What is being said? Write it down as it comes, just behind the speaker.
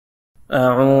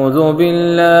أعوذ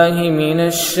بالله من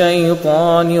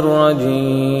الشيطان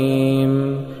الرجيم.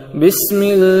 بسم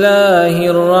الله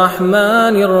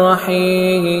الرحمن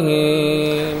الرحيم.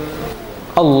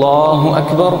 الله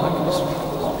أكبر.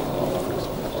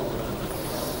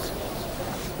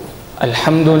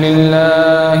 الحمد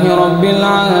لله رب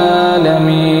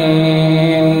العالمين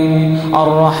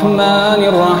الرحمن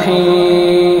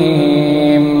الرحيم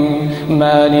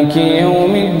مالك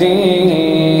يوم الدين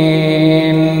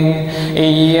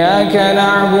إياك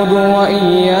نعبد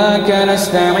وإياك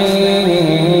نستعين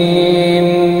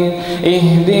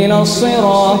اهدنا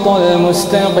الصراط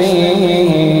المستقيم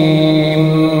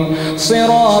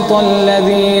صراط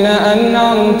الذين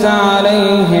أنعمت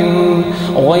عليهم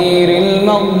غير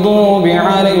المغضوب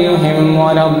عليهم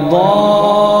ولا الضالين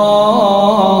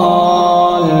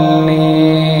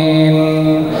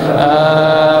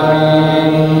آمين.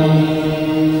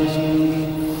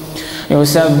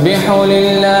 يسبح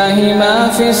لله ما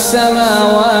في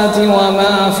السماوات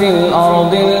وما في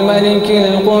الأرض الملك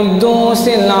القدوس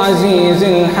العزيز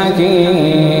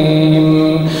الحكيم.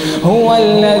 هو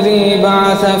الذي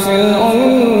بعث في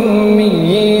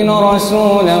الأميين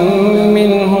رسولا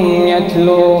منهم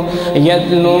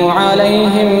يتلو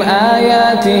عليهم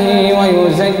آياته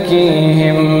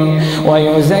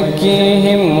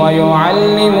ويزكيهم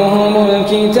ويعلمهم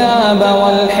الكتاب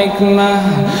والحكمة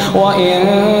وإن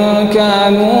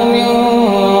كانوا من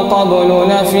قبل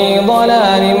لفي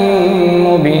ضلال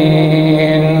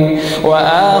مبين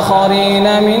وآخرين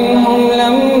منهم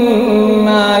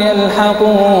لما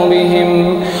يلحقوا بهم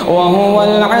وهو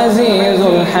العزيز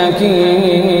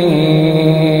الحكيم.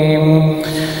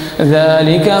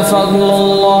 ذلك فضل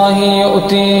الله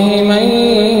يؤتيه من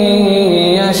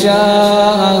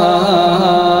يشاء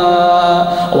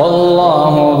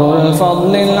والله ذو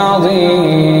الفضل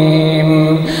العظيم.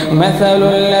 مثل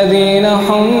الذين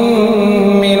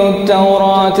حملوا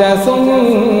التوراة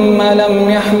ثم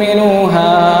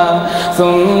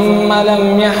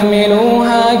لم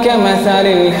يحملوها كمثل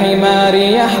الحمار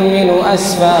يحمل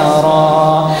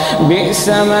أسفارا بئس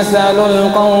مثل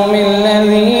القوم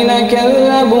الذين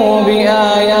كذبوا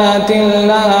بآيات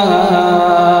الله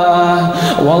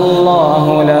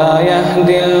والله لا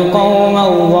يهدي القوم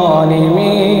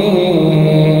الظالمين.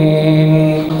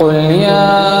 قل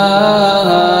يا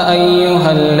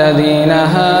أيها الذين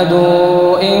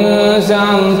هادوا إن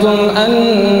زعمتم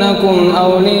أنكم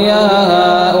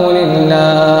أولياء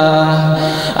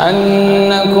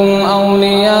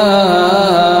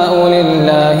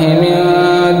لله من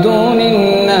دون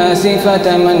الناس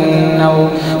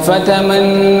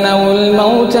فتمنوا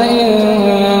الموت إن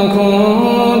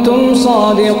كنتم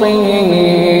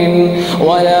صادقين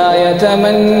ولا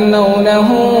يتمنونه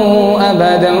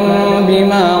أبدا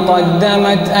بما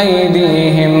قدمت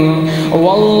أيديهم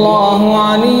والله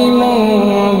عليم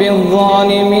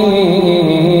بالظالمين.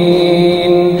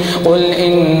 قل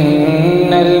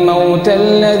إن الموت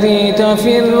الذي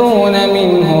تفرون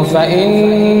منه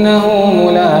فإنه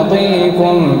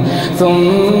ملاقيكم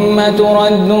ثم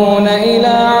تردون إلى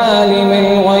عالم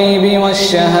الغيب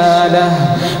والشهادة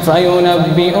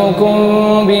فينبئكم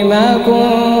بما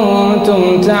كنتم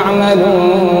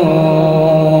تعملون.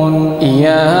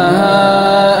 يا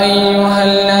أيها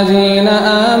الذين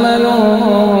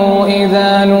آمنوا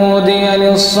إذا نودي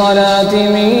للصلاة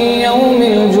من يوم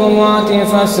الجمعة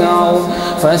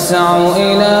فاسعوا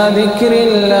إلى ذكر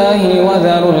الله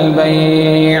وذروا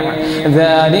البيع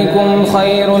ذلكم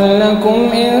خير لكم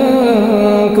إن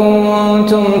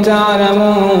كنتم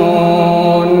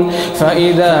تعلمون.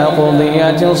 فإذا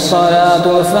قضيت الصلاة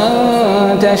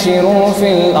فانتشروا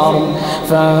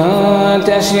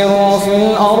في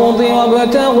الأرض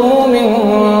وابتغوا من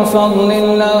فضل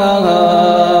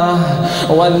الله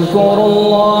واذكروا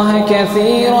الله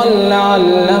كثيرا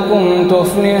لعلكم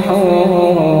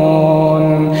تفلحون.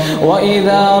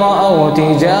 وإذا رأوا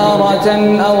تجارة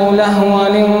أو لهوا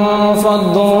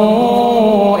انفضوا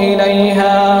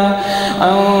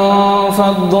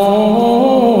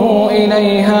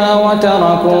إليها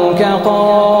وتركوك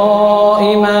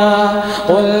قائما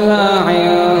قل ما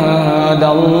عند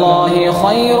الله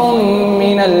خير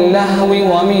من اللهو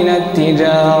ومن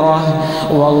التجارة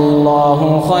والله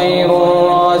خير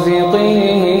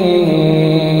الرازقين.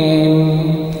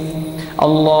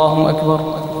 الله أكبر.